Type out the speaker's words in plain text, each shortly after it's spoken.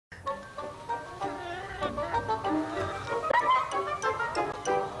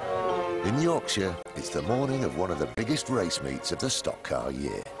Yorkshire, it's the morning of one of the biggest race meets of the stock car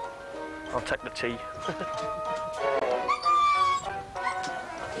year. I'll take the tea.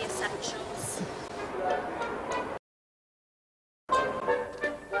 The essentials.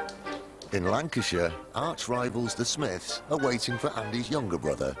 In Lancashire, arch rivals the Smiths are waiting for Andy's younger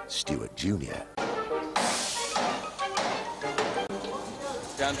brother, Stuart Jr.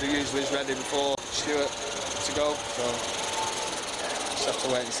 Andrew usually is ready before Stuart to go, so just have to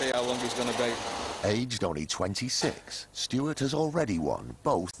wait and see how long he's going to be. Aged only 26, Stuart has already won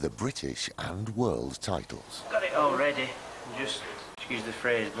both the British and world titles. Got it all ready. Just, excuse the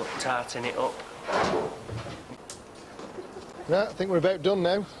phrase, but tarting it up. Right, I think we're about done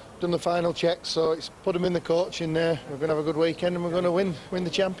now. Done the final checks, so it's put them in the coach and we're going to have a good weekend and we're going to win the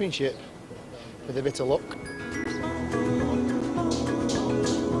championship with a bit of luck.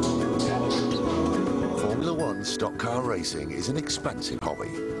 Formula One stock car racing is an expensive hobby.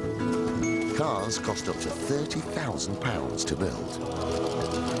 Cars cost up to £30,000 to build.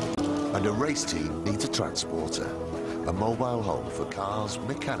 And a race team needs a transporter, a mobile home for cars,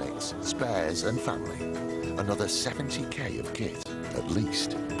 mechanics, spares and family. Another 70k of kit, at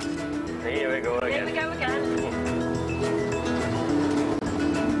least. Here we go again. Here we go again.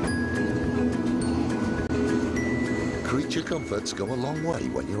 Creature comforts go a long way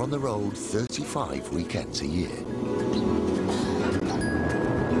when you're on the road 35 weekends a year.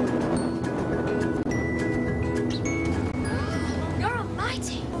 You're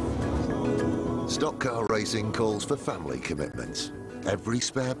almighty. Stock car racing calls for family commitments. Every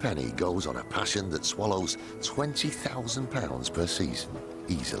spare penny goes on a passion that swallows £20,000 per season,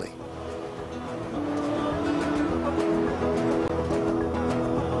 easily.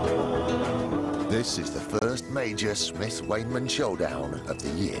 This is the first major Smith-Wainman showdown of the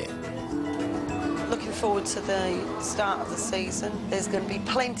year. Looking forward to the start of the season. There's going to be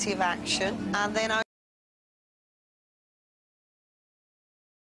plenty of action, and then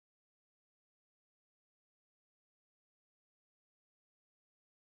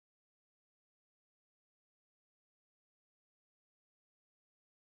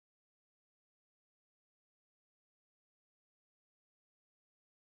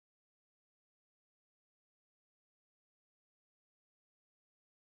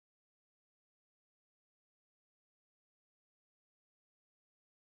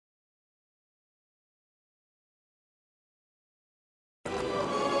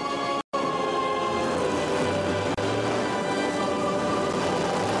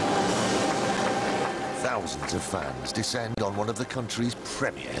Thousands of fans descend on one of the country's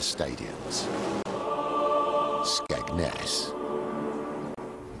premier stadiums. Skegness.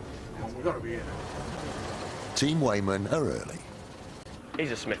 We've got to be here. Team Wayman are early.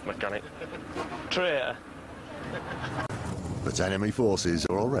 He's a Smith mechanic. Traitor. But enemy forces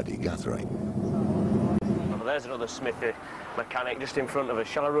are already gathering. Well, there's another Smithy mechanic just in front of us.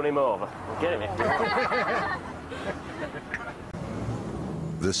 Shall I run him over? Get him.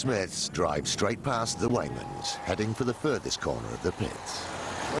 The Smiths drive straight past the Waymans, heading for the furthest corner of the pits.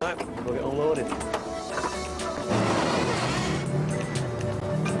 Right, we'll get unloaded.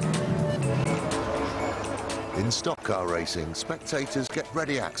 In stock car racing, spectators get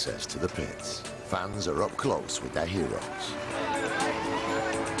ready access to the pits. Fans are up close with their heroes.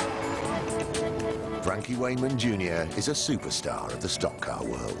 Frankie Wayman Jr. is a superstar of the stock car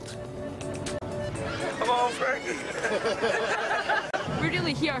world. Come on, Frankie! We're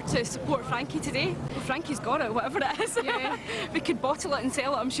really here to support Frankie today. Well, Frankie's got it, whatever it is. Yeah. We could bottle it and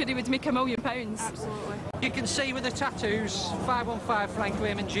sell it. I'm sure he would make £1 million. Absolutely. You can see with the tattoos, 515 Frank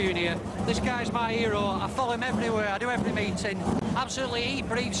Wayman Jr. This guy's my hero. I follow him everywhere. I do every meeting. Absolutely eat,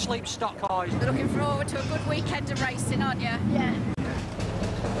 breathe, sleep, stock cars. You're looking forward to a good weekend of racing, aren't you? Yeah.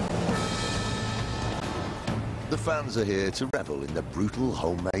 The fans are here to revel in the brutal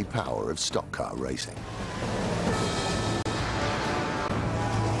homemade power of stock car racing.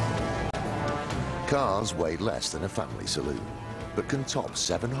 Cars weigh less than a family saloon, but can top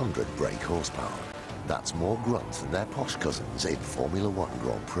 700 brake horsepower. That's more grunt than their posh cousins in Formula One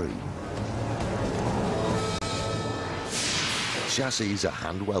Grand Prix. Chassis are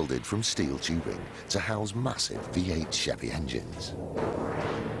hand-welded from steel tubing to house massive V8 Chevy engines.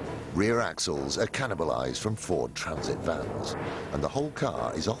 Rear axles are cannibalized from Ford Transit vans, and the whole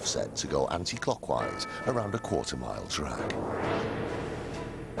car is offset to go anti-clockwise around a quarter-mile track.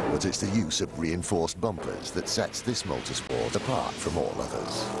 But it's the use of reinforced bumpers that sets this motorsport apart from all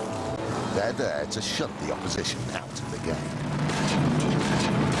others. They're there to shut the opposition out of the game.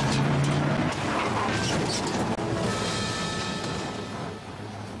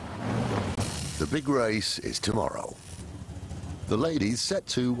 The big race is tomorrow. The ladies set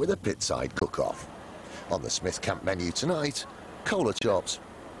to with a pit-side cook-off. On the Smith Camp menu tonight, cola chops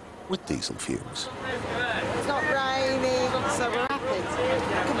with diesel fumes. It's not raining, so we're happy.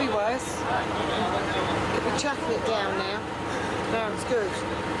 Could be worse. Could be chucking it down now. No, it's good.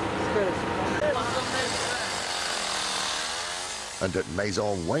 It's good. And at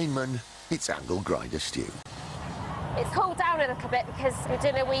Maison Wayneman, it's angle grinder stew. It's cooled down a little bit because we're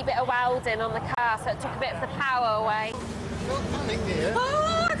doing a wee bit of welding on the car, so it took a bit of the power away. Don't panic, dear.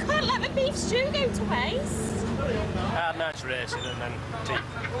 Oh, I can't let the beef stew go to waste. Hard nights racing and then tea,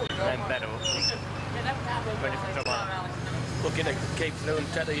 then bed up. Ready for tomorrow. Looking to keep through and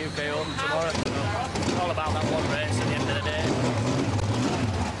take the UK home tomorrow. It's all about that one race at the end of the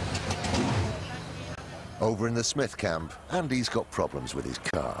day. Over in the Smith Camp, Andy's got problems with his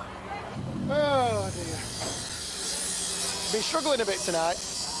car. Oh, dear. Been struggling a bit tonight.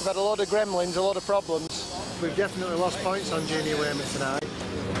 We've had a lot of gremlins, a lot of problems. We've definitely lost points on Junior Wayman tonight.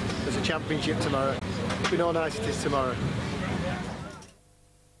 There's a championship tomorrow. We know how nice it is tomorrow.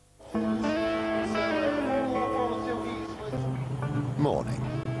 Morning,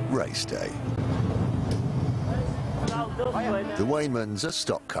 race day. The Waymans are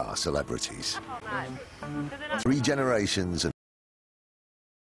stock car celebrities. 3 generations and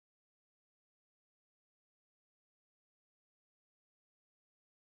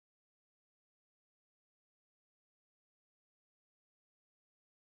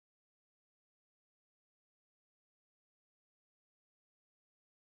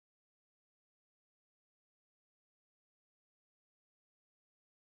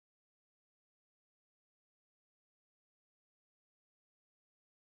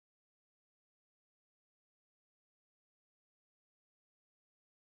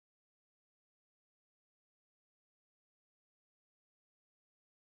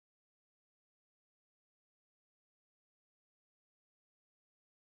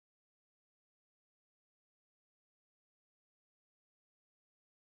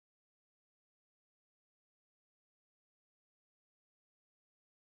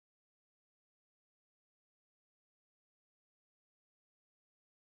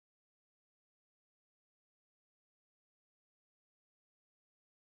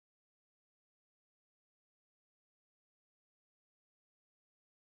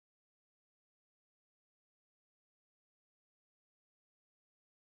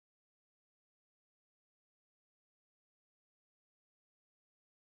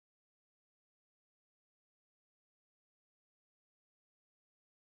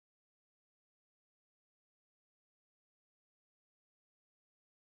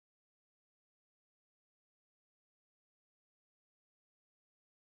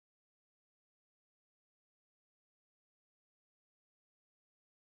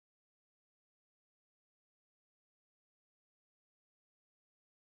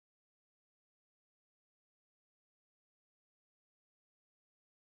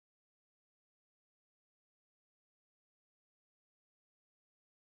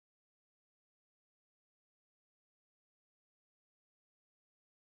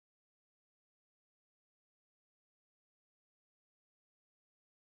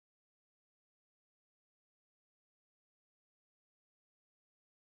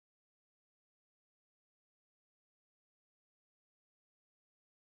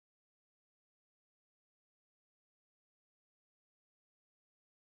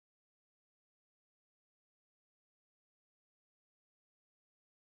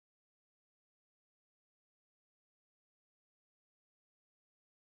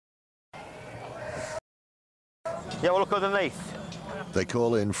Yeah, well, look underneath. they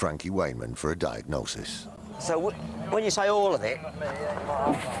call in Frankie Wayman for a diagnosis. So when you say all of it...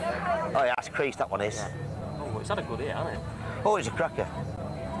 Oh, yeah, that's creased, that one is. Oh, it's had a good hit, hasn't it? Oh, it's a cracker.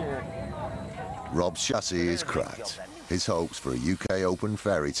 Rob's chassis is cracked. His hopes for a UK Open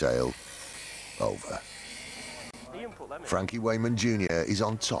fairy tale over. Frankie Wayman Jr. is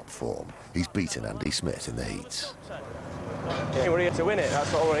on top form. He's beaten Andy Smith in the heats. Yeah, we're here to win it.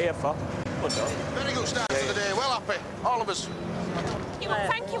 That's what we're here for. Very good start to the day. Well happy, all of us. Well,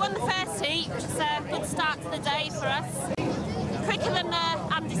 Frankie won the first heat, which is a good start to the day for us. Quicker than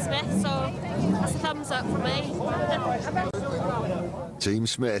Andy Smith, so that's a thumbs up for me. Team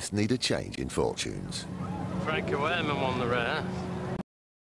Smith need a change in fortunes. Frankie Wayman won the rare.